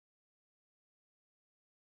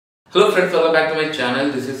Hello friends, welcome back to my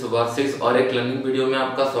channel. This is Subhash और एक learning video में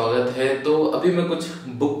आपका स्वागत है। तो अभी मैं कुछ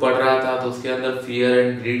बुक पढ़ रहा था तो उसके अंदर फियर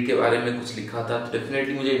एंड ग्रीड के बारे में कुछ लिखा था। तो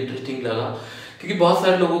डेफिनेटली मुझे इंटरेस्टिंग लगा क्योंकि बहुत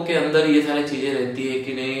सारे लोगों के अंदर ये सारी चीजें रहती है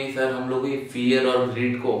कि नहीं सर, हम लोग ये फियर और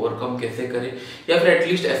ग्रीड को ओवरकम कैसे करें, या फिर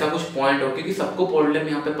एटलीस्ट ऐसा कुछ पॉइंट हो। क्योंकि सबको प्रॉब्लम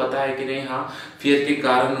यहाँ पे पता है कि नहीं, हाँ फियर के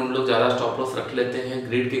कारण उन लोग ज्यादा स्टॉप लॉस रख लेते हैं,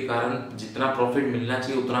 ग्रीड के कारण जितना प्रॉफिट मिलना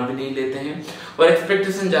चाहिए उतना भी नहीं लेते हैं और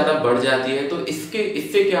एक्सपेक्टेशन ज्यादा बढ़ जाती है। तो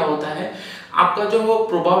इससे क्या होता है, आपका जो वो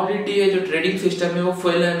प्रोबेबिलिटी है, जो ट्रेडिंग सिस्टम है वो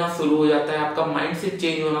फेल होना शुरू हो जाता है, आपका माइंडसेट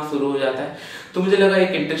चेंज होना शुरू हो जाता है। तो मुझे लगा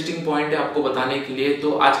एक इंटरेस्टिंग पॉइंट है आपको बताने के लिए।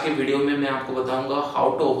 तो आज के वीडियो में मैं आपको बताऊंगा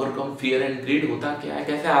how to overcome fear and greed होता क्या है,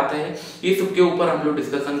 कैसे आता है, ये सब के ऊपर हम लोग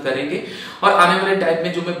डिस्कशन करेंगे। और आने वाले टाइम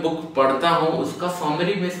में जो मैं बुक पढ़ता हूँ उसका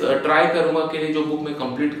समरी में ट्राई करूंगा कि जो बुक मैं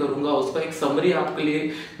कंप्लीट करूंगा उसका एक समरी आपके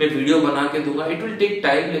लिए मैं वीडियो बना के दूंगा। इट विल टेक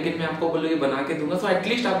टाइम, लेकिन मैं आपको बोलूँगी बना के दूंगा। सो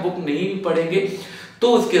एटलीस्ट आप बुक नहीं भी पढ़ेंगे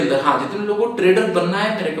तो उसके अंदर, हाँ जितने लोगों को ट्रेडर बनना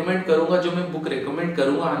है मैं रेकमेंड करूंगा, जो मैं बुक रेकमेंड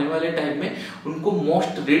करूंगा आने वाले टाइम में उनको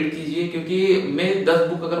मोस्ट रीड कीजिए। क्योंकि मैं 10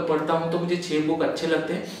 बुक अगर पढ़ता हूं तो मुझे 6 बुक अच्छे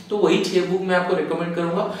लगते हैं, तो वही 6 बुक मैं आपको रेकमेंड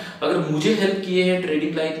करूंगा। अगर मुझे हेल्प किए हैं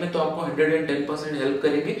ट्रेडिंग लाइफ में तो आपको 110% हेल्प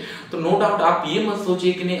करेंगे। तो नो डाउट आप ये मत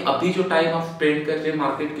सोचिए कि नहीं अभी जो टाइम आप स्पेंड कर रहे हैं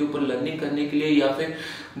मार्केट के ऊपर लर्निंग करने के लिए या फिर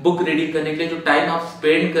बुक रीडिंग करने के लिए, जो टाइम आप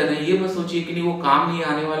स्पेंड कर रहे हैं ये मत सोचिए कि नहीं वो काम नहीं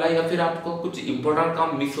आने वाला या फिर आपको कुछ इंपॉर्टेंट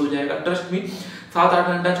काम मिस हो जाएगा। ट्रस्ट मी, 7-8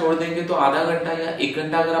 घंटा छोड़ देंगे तो आधा घंटा या 1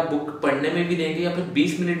 घंटा अगर आप बुक पढ़ने में भी देंगे या फिर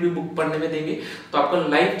 20 मिनट भी बुक पढ़ने में देंगे तो आपका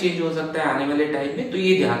लाइफ चेंज हो सकता है आने वाले टाइम में। तो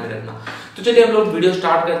ये ध्यान में रखना। तो चलिए हम लोग वीडियो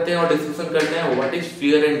स्टार्ट करते हैं और डिस्कशन करते हैं what is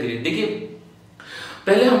fear and greed. देखिए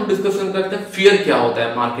पहले हम डिस्कशन करते हैं फियर क्या होता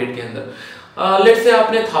है मार्केट के अंदर। लेट्स से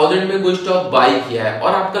आपने 1000 में कोई स्टॉक बाय किया है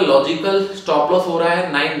और आपका लॉजिकल स्टॉप लॉस हो रहा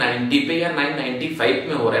है 990 पे या 995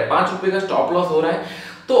 में हो रहा है, 5 रुपए का स्टॉप लॉस हो रहा है।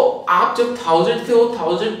 तो आप जब 1000 से वो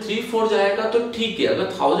 1003-4 जाएगा तो ठीक है।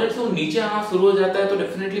 अगर 1000 से वो नीचे आना शुरू हो जाता है तो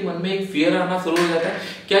डेफिनेटली मन में एक फियर आना शुरू हो जाता है,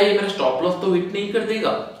 क्या ये मेरा स्टॉप लॉस तो हिट नहीं कर देगा?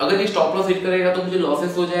 अगर ये स्टॉप लॉस हिट करेगा तो मुझे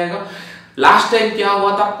लॉसेस हो जाएगा। लास्ट टाइम क्या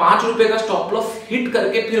हुआ था, 5 रुपए का स्टॉप लॉस हिट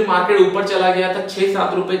करके फिर मार्केट ऊपर चला गया था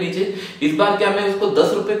 6-7 रुपए नीचे। इस बार क्या मैं उसको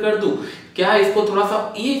 10 रुपए कर दूं? क्या इसको थोड़ा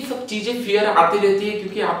सा, ये सब चीजें फियर आती रहती है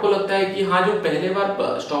क्योंकि आपको लगता है कि हाँ जो पहले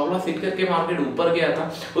बार स्टॉप लॉस हिट करके मार्केट ऊपर गया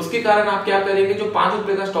था उसके कारण आप क्या करेंगे, जो 5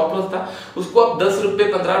 रुपए का स्टॉप लॉस था उसको आप 10 रुपए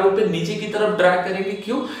 15 रुपए नीचे की तरफ ड्रैग करेंगे।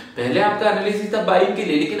 क्यों? पहले आपका एनालिसिस था बाइंग के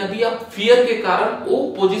लिए, लेकिन अभी आप फियर के कारण वो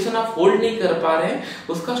पोजीशन आप होल्ड नहीं कर पा रहे हैं,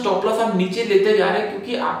 उसका स्टॉप लॉस आप नीचे लेते जा रहे हैं।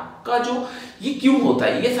 क्योंकि आपका जो ये क्यों होता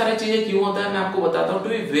है, ये सारी चीजें क्यों होता है मैं आपको बताता हूँ। टू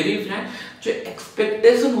बी वेरी फ्रैंक, जो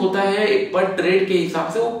एक्सपेक्टेशन होता है एक पर ट्रेड के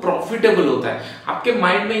हिसाब से वो प्रॉफिटेबल होता है। आपके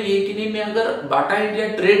माइंड में ये कि नहीं मैं अगर बाटा इंडिया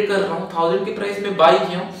ट्रेड कर रहा हूँ 1000 के प्राइस में बाई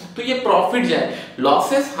किया हूँ तो ये प्रॉफिट जाए।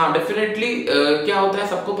 लॉसेस हाँ डेफिनेटली क्या होता है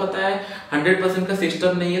सबको पता है, 100% का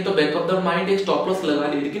सिस्टम नहीं है तो बैक ऑफ द माइंड एक स्टॉप लॉस लगा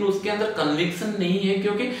ली, लेकिन उसके अंदर कन्विक्शन नहीं है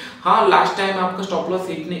क्योंकि हाँ लास्ट टाइम आपका स्टॉप लॉस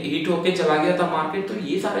हिट होके चला गया था मार्केट। तो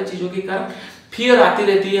ये सारे चीजों के कारण फियर आती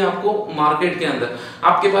रहती है आपको मार्केट के अंदर।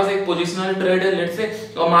 आपके पास एक पोजिशनल ट्रेड है लेट्स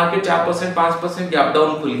से और मार्केट 4% 5% गैप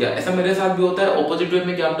डाउन खुल गया, ऐसा मेरे साथ भी होता है। ऑपोजिट वे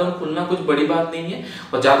में गैप डाउन खुलना कुछ बड़ी बात नहीं है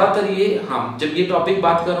और ज्यादातर ये, हाँ जब ये टॉपिक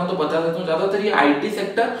बात कर रहा हूं तो बता देता हूँ, ज्यादातर ये आईटी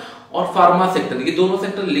सेक्टर और फार्मा सेक्टर, ये दोनों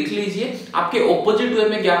सेक्टर लिख लीजिए। आपके ऑपोजिट वे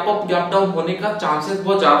में गैप अप गैप डाउन होने का चांसेस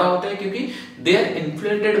बहुत ज्यादा होता है क्योंकि they are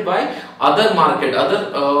इन्फ्लुएंटेड by other market, other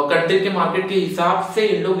country के मार्केट के हिसाब से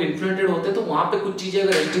इन लोग इन्फ्लुएंटेड होते हैं। तो वहां पे कुछ चीजें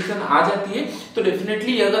अगर रेस्ट्रिक्शन आ जाती है तो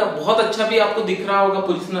डेफिनेटली अगर बहुत अच्छा भी आपको दिख रहा होगा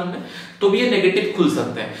पोजिशनल में तो भी ये नेगेटिव खुल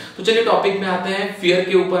सकते हैं। तो चलिए टॉपिक में आते हैं, फियर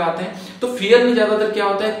के ऊपर आते हैं। तो फियर में ज्यादातर क्या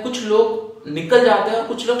होता है, कुछ लोग निकल जाते हैं और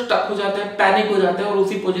कुछ लोग स्टक हो जाते हैं, पैनिक हो जाते हैं और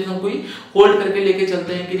उसी पोजीशन को ही होल्ड करके लेके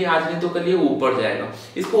चलते हैं कि नहीं आज नहीं तो कल ये ऊपर जाएगा।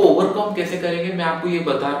 इसको ओवरकम कैसे करेंगे मैं आपको ये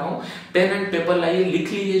बता रहा हूँ। पेन एंड पेपर लाइए,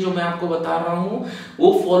 लिख लीजिए जो मैं आपको बता रहा हूँ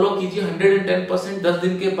वो फॉलो कीजिए 110%। 10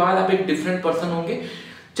 दिन के बाद आप एक डिफरेंट पर्सन होंगे।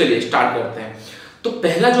 चलिए स्टार्ट करते हैं। तो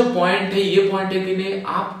पहला जो पॉइंट है ये पॉइंट है कि नहीं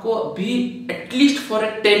आपको अभी एटलीस्ट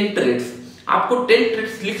फॉर 10 ट्रेड्स आपको 10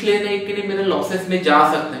 ट्रेड्स लिख लेने कि नहीं मेरे लॉसेस में जा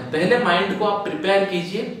सकते हैं। पहले माइंड को आप प्रिपेयर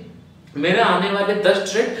कीजिए, मेरे आने वाले 10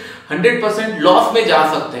 ट्रेड 100% लॉस में जा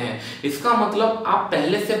सकते हैं। इसका मतलब आप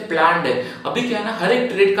पहले से प्लान्ड है। अभी क्या है ना, हर एक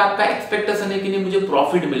ट्रेड का आपका एक्सपेक्टेशन है कि नहीं मुझे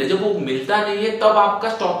प्रॉफिट मिले, जब वो मिलता नहीं है तब आपका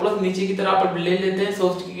स्टॉप लॉस नीचे की तरफ आप ले लेते हैं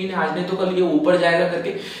सोच के कि नहीं आज नहीं तो कल ये ऊपर जाएगा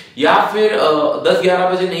करके, या फिर 10-11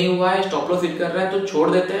 बजे नहीं हुआ है स्टॉप लॉस हिट कर रहा है तो छोड़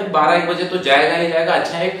देते हैं, 12-1 बजे तो जाएगा ही जाएगा,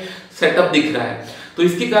 अच्छा एक सेटअप दिख रहा है तो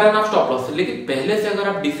इसके कारण आप स्टॉप लॉस। लेकिन पहले से अगर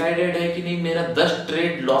आप डिसाइडेड है कि नहीं मेरा 10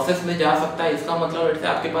 ट्रेड लॉसेस में जा सकता है, इसका मतलब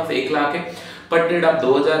आपके पास 1 लाख है, पर ट्रेड आप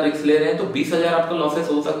 2000 रिस्क ले रहे हैं तो 20,000 आपका लॉसेस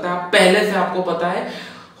हो सकता है, पहले से आपको पता है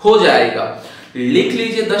हो जाएगा। लिख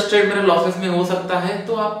लीजिए 10 ट्रेड मेरे लॉसेस में हो सकता है।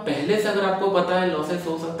 तो आप पहले से अगर आपको पता है लॉसेस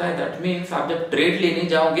हो सकता है, दैट मींस आप जब ट्रेड लेने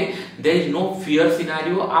जाओगे there is no fear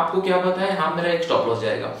scenario. आपको क्या पता है, हाँ मेरा एक स्टॉप लॉस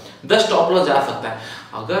जाएगा, 10 स्टॉप लॉस जा सकता है।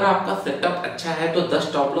 अगर आपका सेटअप अच्छा है तो 10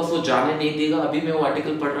 स्टॉप लॉस वो जाने नहीं देगा। अभी मैं वो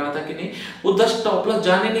आर्टिकल पढ़ रहा था कि नहीं, वो 10 स्टॉप लॉस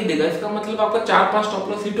जाने नहीं देगा। इसका मतलब आपका 4-5 स्टॉप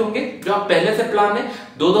लॉस हिट होंगे, जो आप पहले से प्लान है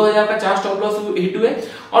 2-2 हजार का 4 स्टॉप लॉस हिट हुए,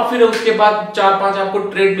 और फिर उसके बाद 4-5 आपको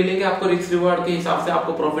ट्रेड मिलेंगे, आपको रिस्क रिवार्ड के हिसाब से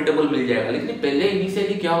आपको प्रॉफिटेबल मिल जाएगा। लेकिन पहले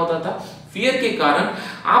इनिशियली क्या होता था, फियर के कारण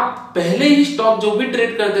आप पहले ही स्टॉक जो भी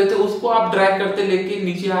ट्रेड करते थे उसको आप ड्रैग करते लेके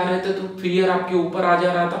नीचे आ रहे थे, तो फियर आपके ऊपर आ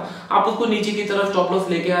जा रहा था, आप उसको नीचे की तरफ स्टॉप लॉस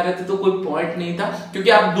लेके आ रहे थे, तो कोई पॉइंट नहीं था, क्योंकि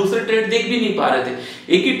आप दूसरे ट्रेड देख भी नहीं पा रहे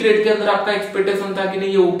थे। एक ही ट्रेड के अंदर आपका एक्सपेक्टेशन था कि नहीं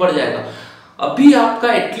ये ऊपर जाएगा। अभी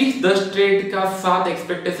आपका एटलीस्ट 10 ट्रेड का साथ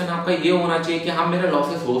एक्सपेक्टेशन आपका ये होना चाहिए कि हाँ मेरा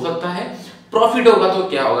लॉसेस हो सकता है, प्रॉफिट होगा तो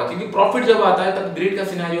क्या होगा, क्योंकि प्रॉफिट जब आता है तब ग्रिड का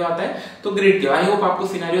सिनेरियो आता है। तो ग्रिड का आई होप आपको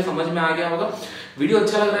सिनेरियो समझ में आ गया होगा। वीडियो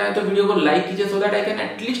अच्छा लग रहा है तो वीडियो को लाइक कीजिए, so that I can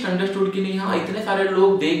at least understood कि नहीं हाँ इतने सारे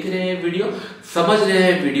लोग देख रहे हैं वीडियो, समझ रहे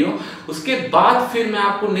हैं वीडियो। उसके बाद फिर मैं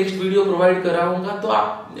आपको नेक्स्ट वीडियो प्रोवाइड कराऊंगा, तो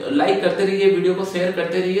आप लाइक करते रहिए, वीडियो को शेयर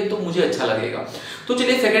करते रहिए, तो मुझे अच्छा लगेगा। तो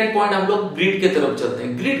चलिए सेकंड पॉइंट हम लोग ग्रिड के तरफ चलते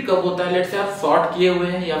हैं। ग्रिड कब होता है, लेट्स से आप शॉर्ट किए हुए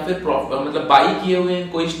हैं या फिर मतलब बाई किए हुए हैं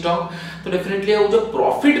कोई स्टॉक, तो डेफिनेटली वो जो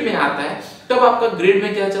प्रॉफिट में आता है तब आपका ग्रिड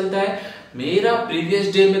में क्या चलता है, मेरा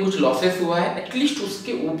प्रीवियस डे में कुछ लॉसेस हुआ है, एटलीस्ट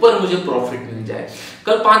उसके ऊपर मुझे प्रॉफिट मिल जाए।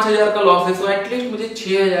 कल 5,000 का लॉसेस हुआ, एटलीस्ट मुझे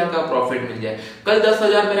 6,000 का प्रॉफिट मिल जाए। कल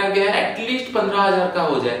 10,000 मेरा गया है, एटलीस्ट 15,000 का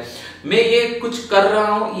हो जाए। मैं ये कुछ कर रहा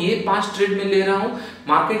हूँ, ये 5 ट्रेड में ले रहा हूँ,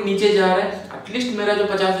 मार्केट नीचे जा रहा है, एटलीस्ट मेरा जो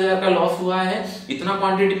 50,000 का लॉस हुआ है इतना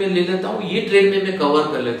क्वांटिटी में ले लेता हूँ, ये ट्रेड में मैं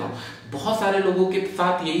कवर कर लेता हूँ। बहुत सारे लोगों के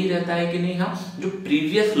साथ यही रहता है कि नहीं हाँ जो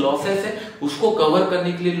प्रीवियस लॉसेस है उसको कवर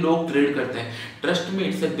करने के लिए लोग ट्रेड करते हैं। Trust me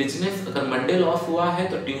it's a business. अगर मंडे लॉस हुआ है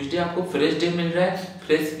तो ट्यूसडे आपको फ्रेश डे मिल रहा है,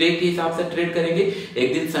 फ्रेश डे के हिसाब से ट्रेड करेंगे।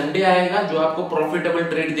 एक दिन संडे आएगा जो आपको प्रॉफिटेबल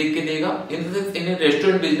ट्रेड देख के देगा। इन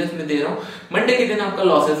रेस्टोरेंट बिजनेस में दे रहा हूँ, मंडे के दिन आपका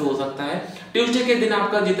लॉसेस हो सकता है, ट्यूसडे के दिन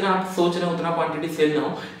आपका जितना आप सोच रहे हो उतना क्वांटिटी सेल ना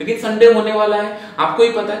हो, लेकिन संडे होने वाला है आपको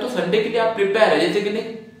ही पता है, तो संडे के लिए आप प्रिपेयर है। जैसे कि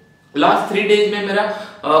नहीं लास्ट 3 डेज में मेरा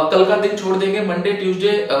कल का दिन छोड़ देंगे, मंडे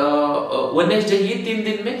ट्यूसडे वेडनेसडे, ये 3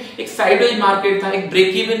 दिन में एक साइडवेज मार्केट था, एक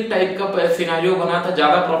ब्रेक इवन टाइप का सिनेरियो बना था,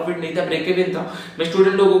 ज्यादा प्रॉफिट नहीं था, ब्रेक इवन था। मैं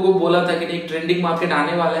स्टूडेंट लोगों को बोला था कि नहीं ट्रेंडिंग मार्केट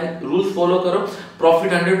आने वाला है, रूल्स फॉलो करो,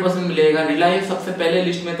 प्रॉफिट 100% मिलेगा। रिलायंस सबसे पहले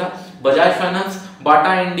लिस्ट में था, Bajaj finance,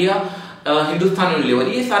 Bata India, Hindustan Unilever,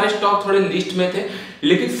 ये सारे स्टॉक थोड़े लिस्ट में थे,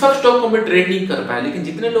 लेकिन सब स्टॉक को मैं ट्रेड नहीं कर पाया। लेकिन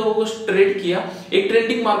जितने लोगों को ट्रेड किया, एक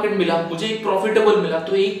ट्रेंडिंग मार्केट मिला, मुझे एक प्रॉफिटेबल मिला,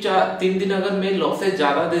 तो 1-3 दिन अगर मैं लॉसेस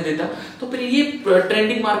ज्यादा दे देता तो फिर ये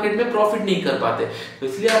ट्रेंडिंग मार्केट में प्रॉफिट नहीं कर पाते। तो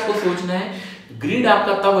इसलिए आपको सोचना है ग्रिड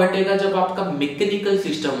आपका तब हटेगा जब आपका मैकेनिकल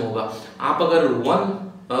सिस्टम होगा। आप अगर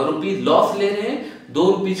 1 रुपीज लॉस ले रहे हैं, 2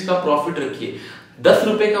 रुपीज का प्रॉफिट रखिए, 10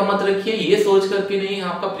 रुपए का मत रखिए ये सोच करके नहीं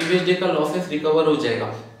आपका प्रीवियस डे का लॉसेस रिकवर हो जाएगा।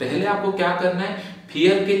 पहले आपको क्या करना है,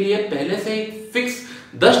 फियर के लिए पहले से एक फिक्स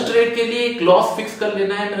 10 ट्रेड के लिए एक लॉस फिक्स कर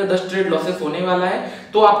लेना है, मेरा 10 ट्रेड लॉसेस होने वाला है,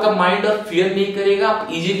 तो आपका माइंड और फियर नहीं करेगा, आप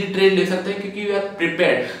इजीली ट्रेड ले सकते हैं क्योंकि यू आर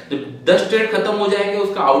प्रिपेयर्ड। जब 10 ट्रेड खत्म हो जाएंगे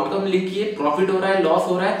उसका आउटकम लिखिए, प्रॉफिट हो रहा है, लॉस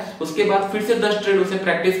हो रहा है, उसके बाद फिर से 10 ट्रेड उसे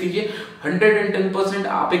प्रैक्टिस कीजिए, 110%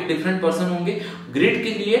 आप एक डिफरेंट पर्सन होंगे। ग्रिड के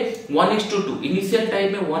लिए 1:2 इनिशियल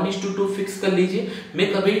टाइम में 1:2 फिक्स कर लीजिए।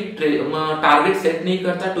 मैं कभी टारगेट सेट नहीं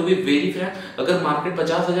करता, टू बी वेरी फ्रैंक। अगर मार्केट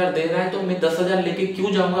 50,000 दे रहा है तो मैं 10,000 लेके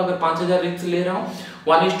क्यों जाऊंगा, अगर 5,000 रिस्क ले रहा हूँ।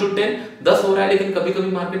 1:10 10 हो रहा है, लेकिन कभी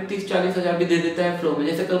कभी मार्केट 30-40 हजार भी दे देता है फ्लो में,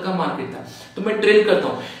 जैसे कल का मार्केट था, तो मैं ट्रेल करता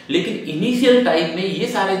हूँ। लेकिन इनिशियल टाइम में ये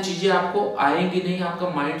सारी चीजें आपको आएंगी नहीं, आपका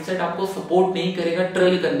माइंडसेट आपको सपोर्ट नहीं करेगा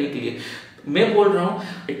ट्रेल करने के लिए। मैं बोल रहा हूं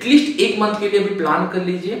एटलीस्ट 1 मंथ के लिए भी प्लान कर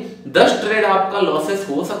लीजिए। 10 ट्रेड आपका लॉसेस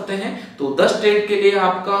हो सकते हैं, तो 10 ट्रेड के लिए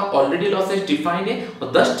आपका ऑलरेडी लॉसेस डिफाइंड है,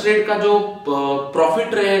 और 10 ट्रेड का जो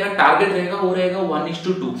प्रॉफिट रहेगा, टारगेट रहेगा, वो रहेगा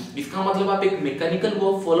 1:2। इसका मतलब आप एक मैकेनिकल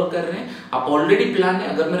वो फॉलो कर रहे हैं, आप ऑलरेडी प्लान है,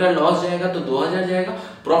 अगर मेरा लॉस जाएगा तो 2,000 जाएगा,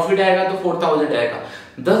 प्रॉफिट आएगा तो 4,000 आएगा।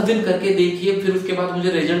 10 दिन करके देखिए, फिर उसके बाद मुझे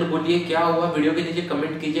रिजल्ट बोलिए क्या हुआ, वीडियो के नीचे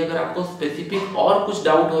कमेंट कीजिए। अगर आपको स्पेसिफिक और कुछ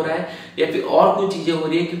डाउट हो रहा है या फिर और कुछ चीजें हो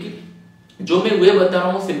रही है, क्योंकि जो मैं वे बता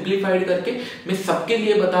रहा हूँ सिंप्लीफाइड करके मैं सबके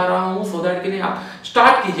लिए बता रहा हूँ, सो दैट के नहीं आप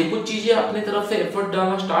स्टार्ट कीजिए, कुछ चीजें अपने तरफ से एफर्ट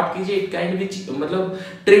डालना स्टार्ट कीजिए। इट काइंड भी मतलब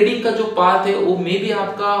ट्रेडिंग का जो पाथ है वो मे भी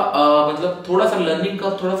आपका मतलब थोड़ा सा लर्निंग का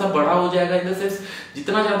थोड़ा सा बड़ा हो जाएगा, इन द सेंस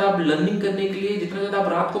जितना ज्यादा आप लर्निंग करने के लिए जितना ज्यादा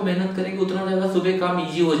आप रात को मेहनत करेंगे उतना ज्यादा सुबह काम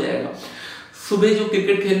इजी हो जाएगा। सुबह जो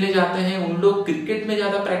क्रिकेट खेलने जाते हैं उन लोग क्रिकेट में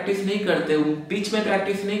ज्यादा प्रैक्टिस नहीं करते, उन पिच में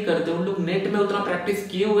प्रैक्टिस नहीं करते, उन लोग नेट में उतना प्रैक्टिस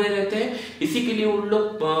किए हुए रहते हैं, इसी के लिए उन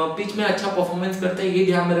लोग पिच में अच्छा परफॉर्मेंस करते हैं, ये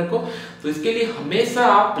ध्यान में रखो। तो इसके लिए हमेशा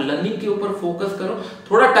आप लर्निंग के ऊपर फोकस करो,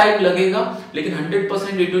 थोड़ा टाइम लगेगा लेकिन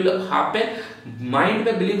 100% इट विल हैपन। माइंड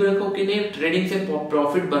में बिलीव रखो कि नहीं ट्रेडिंग से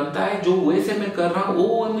प्रॉफिट बनता है, जो वैसे मैं कर रहा हूँ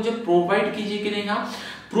वो मुझे प्रोवाइड कीजिए कि नहीं, हाँ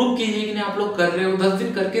प्रूव कीजिए कि नहीं आप लोग कर रहे हो। 10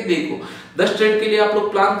 दिन करके देखो, 10 ट्रेड के लिए आप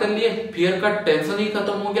लोग प्लान कर लिए, फियर का टेंशन ही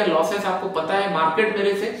खत्म हो गया, लॉसेस आपको पता है मार्केट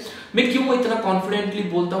मेरे से, मैं क्यों इतना कॉन्फिडेंटली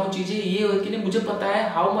बोलता हूँ चीजें ये है कि नहीं मुझे पता है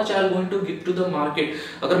how much I am going to give to the market.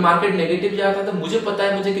 अगर मार्केट नेगेटिव जाता है तो मुझे पता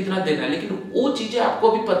है मुझे कितना देना है, लेकिन वो चीजें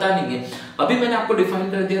आपको अभी पता नहीं है। अभी मैंने आपको डिफाइन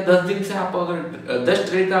कर दिया, 10 दिन से आप अगर 10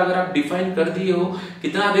 ट्रेड का अगर आप डिफाइन कर दिए हो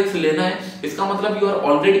कितना रिस्क लेना है, इसका मतलब यू आर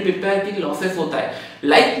ऑलरेडी प्रिपेयर कि लॉसेस होता है।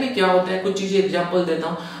 लाइफ में क्या होता है, कुछ चीजें एग्जांपल देता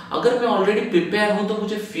हूँ, अगर मैं ऑलरेडी प्रिपेयर हूं तो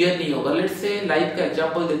मुझे फियर नहीं होगा। लेट्स से लाइफ का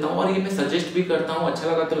एग्जांपल देता हूं और ये मैं सजेस्ट भी करता हूं,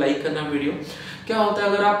 अच्छा लगा तो लाइक करना वीडियो। क्या होता है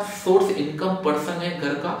अगर आप सोर्स इनकम पर्सन है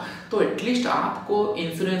घर का, तो एटलीस्ट आपको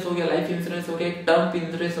इंश्योरेंस हो गया, लाइफ इंश्योरेंस हो गया, एक टर्म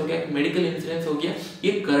इंश्योरेंस हो गया, एक मेडिकल इंश्योरेंस हो गया,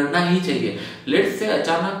 ये करना ही चाहिए। लेट्स से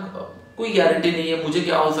अचानक कोई गारंटी नहीं है मुझे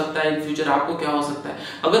क्या हो सकता है इन फ्यूचर, आपको क्या हो सकता है,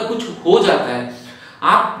 अगर कुछ हो जाता है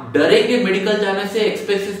आप डरेंगे मेडिकल जाने से,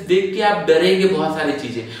 एक्सपेंसेस देख के आप डरेंगे बहुत सारी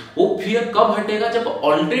चीजें। वो फियर कब हटेगा, जब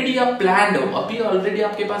ऑलरेडी आप प्लान्ड हो, अभी ऑलरेडी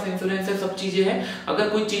आपके पास इंश्योरेंस है, सब चीजें हैं, अगर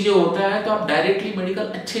कोई चीजें होता है तो आप डायरेक्टली मेडिकल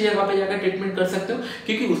अच्छी जगह पे जाकर ट्रीटमेंट कर सकते हो,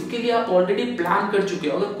 क्योंकि उसके लिए आप ऑलरेडी प्लान कर चुके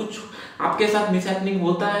हो। अगर कुछ आपके साथ मिसहैपनिंग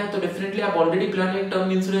होता है तो डेफिनेटली आप ऑलरेडी प्लान, एक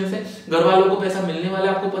टर्म इंश्योरेंस है, घर वालों को पैसा मिलने वाला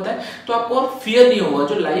है आपको पता है, तो आपको और फियर नहीं होगा,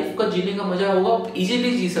 जो लाइफ का जीने का मजा होगा आप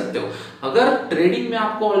इजीली जी सकते हो। अगर ट्रेडिंग में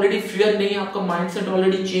आपको ऑलरेडी फियर नहीं है, आपका माइंडसेट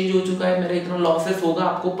ऑलरेडी चेंज हो चुका है, मेरा इतना लॉसेस होगा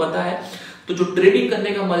आपको पता है, तो जो ट्रेडिंग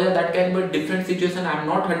करने का मजा that can be different situation. I am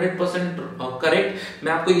not 100% correct,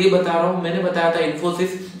 मैं आपको ये बता रहा हूँ, मैंने बताया था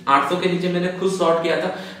इन्फोसिस 800 के नीचे मैंने खुद शॉर्ट किया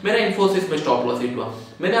था, मेरा इन्फोसिस में स्टॉप लॉस हिट हुआ।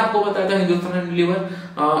 मैंने आपको बताया था हिंदुस्तान यूनिलीवर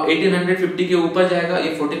 1850 के ऊपर जाएगा,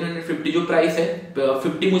 ये 1450 जो प्राइस है,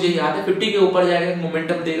 50 मुझे याद है, 50 के ऊपर जाएगा,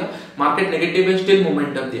 मोमेंटम देगा, मार्केट नेगेटिव है स्टिल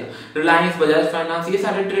मोमेंटम दिया। रिलायंस, बजाज फाइनेंस, ये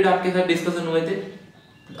सारे ट्रेड आपके साथ डिस्कशन हुए थे।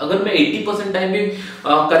 अगर मैं 80% टाइम भी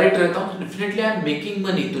करेक्ट रहता हूँ तो definitely I am making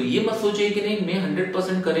money. तो ये मत सोचिए कि नहीं मैं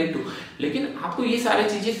 100% करेक्ट हूँ, लेकिन आपको ये सारी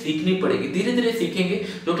चीजें सीखनी पड़ेगी, धीरे धीरे सीखेंगे।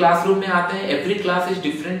 जो क्लासरूम में आते हैं, एवरी क्लास इज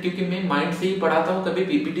डिफरेंट, क्योंकि मैं माइंड से ही पढ़ाता हूँ, कभी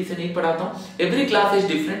पीपीटी से नहीं पढ़ाता हूँ। एवरी क्लास इज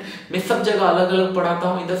डिफरेंट, मैं सब जगह अलग अलग पढ़ाता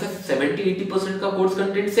हूँ। इधर से 70-80% का कोर्स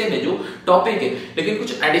कंटेंट सेम है जो टॉपिक है, लेकिन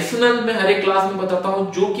कुछ एडिशनल मैं हर एक क्लास में बताता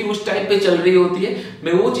हूँ जो कि उस टाइम पे चल रही होती है।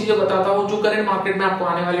 मैं वो चीजें बताता हूँ जो करंट मार्केट में आपको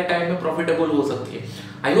आने वाले टाइम में प्रॉफिटेबल हो सकती है।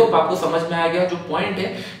 आई होप आपको समझ में आ गया। जो पॉइंट है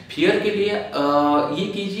फियर के लिए ये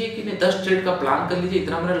कीजिए कि नहीं 10 ट्रेड का प्लान कर लीजिए,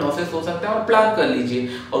 इतना मेरा लॉसेस हो सकता है और प्लान कर लीजिए,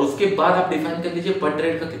 और उसके बाद आप डिफाइन कर लीजिए पर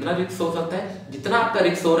ट्रेड का कितना रिस्क हो सकता है। जितना आपका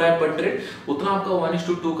रिस्क हो रहा है पर ट्रेड, उतना आपका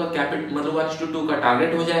 1:2 का कैपिटल मतलब 1:2 का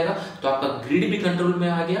टारगेट हो जाएगा। तो आपका ग्रीड भी कंट्रोल में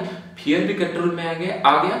आ गया, फियर भी कंट्रोल में आ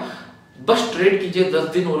गया। बस ट्रेड कीजिए 10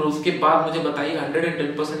 दिन और उसके बाद मुझे बताइए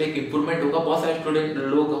 110% एक इंप्रूवमेंट होगा। बहुत सारे स्टूडेंट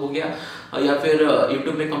लोग हो गया या फिर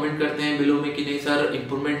यूट्यूब में कमेंट करते हैं बिलो में कि नहीं सर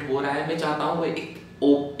इंप्रूवमेंट हो रहा है। मैं चाहता हूँ एक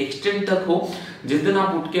एक्सटेंट तक हो, जिस दिन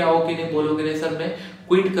आप उठ के आओ कि नहीं बोलोगे नहीं सर मैं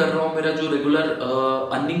क्विट कर रहा हूँ, मेरा जो रेगुलर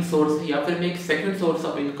अर्निंग सोर्स है या फिर मैं एक सेकंड सोर्स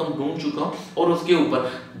ऑफ इनकम ढूंढ चुका हूँ। और उसके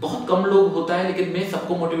ऊपर बहुत कम लोग होता है, लेकिन मैं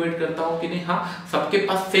सबको मोटिवेट करता हूँ कि नहीं हाँ सबके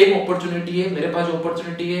पास सेम अपॉर्चुनिटी है, मेरे पास जो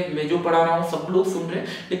अपॉर्चुनिटी है, मैं जो पढ़ा रहा हूँ सब लोग सुन रहे हैं,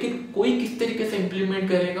 लेकिन कोई किस तरीके से इंप्लीमेंट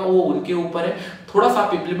करेगा वो उनके ऊपर है। थोड़ा सा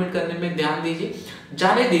आप इंप्लीमेंट करने में ध्यान दीजिए,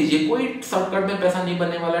 जाने दीजिए। कोई शॉर्टकट में पैसा नहीं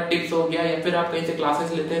बनने वाला, टिप्स हो गया या फिर आप कहीं से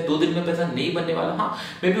क्लासेस लेते हैं 2 दिन में पैसा नहीं बनने वाला। हाँ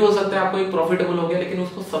मे भी हो सकता है आपको एक प्रॉफिटेबल हो गया, लेकिन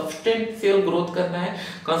उसको सब्सटेंशियल ग्रोथ करना है,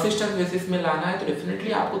 कंसिस्टेंट बेसिस में लाना है, तो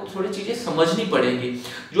डेफिनेटली आपको थोड़ी चीजें समझनी पड़ेंगी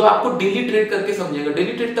जो आपको डेली ट्रेड करके समझेगा।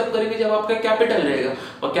 डेली ट्रेड तब करेंगे जब आपका कैपिटल रहेगा,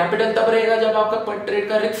 और कैपिटल तब रहेगा जब आपका पर ट्रेड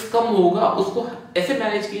का रिस्क कम होगा। उसको ऐसे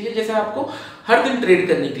मैनेज कीजिए जैसे आपको हर दिन ट्रेड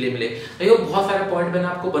करने के लिए मिले। देखो बहुत सारे पॉइंट मैंने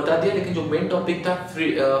आपको बता दिया, लेकिन जो मेन टॉपिक था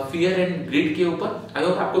फियर एंड ग्रीड के ऊपर, आई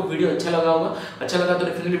होप आपको वीडियो अच्छा लगा होगा। अच्छा लगा तो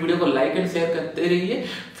डेफिनेटली वीडियो को लाइक एंड शेयर करते रहिए।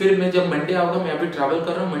 फिर मैं जब मंडे आऊंगा, मैं अभी ट्रैवल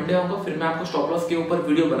कर रहा हूँ, मंडे आऊंगा फिर मैं आपको स्टॉप लॉस के ऊपर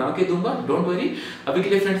वीडियो बना के दूंगा, डोंट वरी। अभी के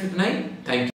लिए फ्रेंड्स इतना ही, थैंक यू।